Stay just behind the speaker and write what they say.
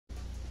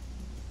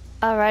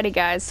Alrighty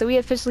guys, so we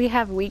officially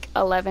have week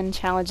 11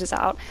 challenges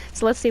out,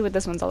 so let's see what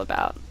this one's all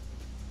about.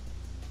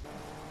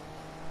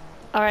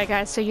 Alright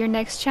guys, so your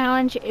next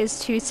challenge is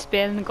to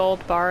spin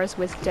gold bars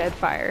with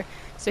Deadfire.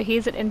 So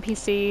he's an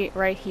NPC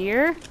right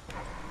here,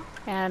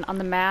 and on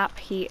the map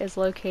he is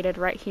located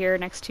right here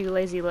next to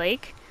Lazy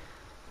Lake,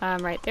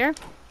 right there.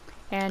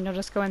 And you'll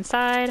just go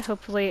inside,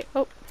 hopefully—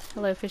 oh,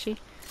 hello fishy.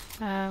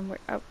 Oh,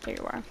 there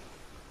you are.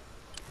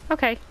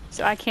 Okay,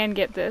 so I can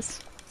get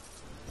this.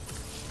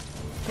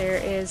 There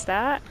is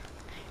that.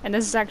 And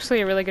this is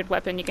actually a really good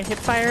weapon. You can hip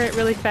fire it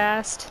really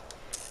fast.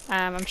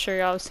 I'm sure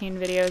y'all have seen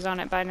videos on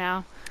it by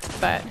now.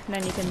 But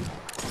then you can...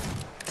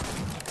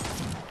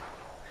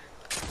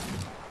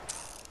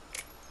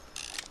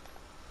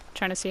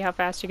 trying to see how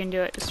fast you can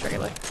do it just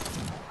regularly.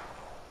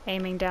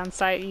 Aiming down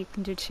sight you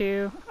can do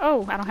too.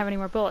 Oh, I don't have any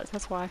more bullets,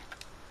 that's why.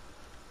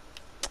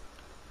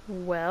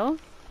 Well,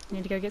 I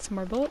need to go get some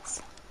more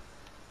bullets.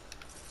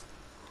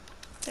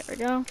 There we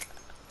go.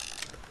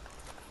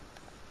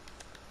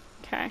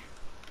 Okay.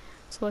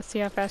 So let's see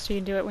how fast you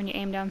can do it when you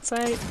aim down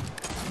sight.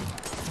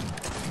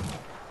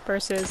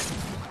 Versus...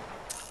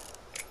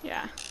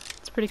 yeah,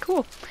 it's pretty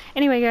cool.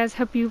 Anyway guys,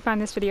 hope you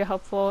found this video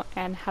helpful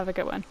and have a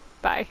good one.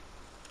 Bye.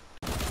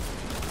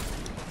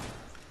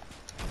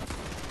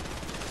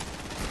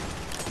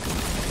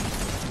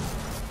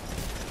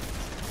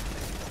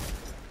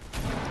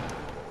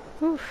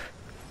 Oof.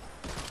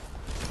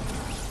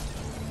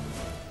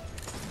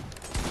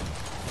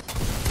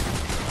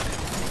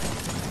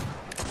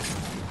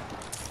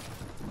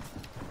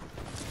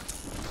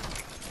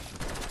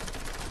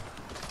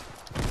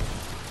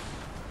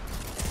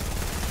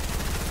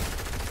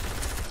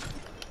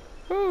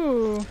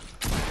 Ooh.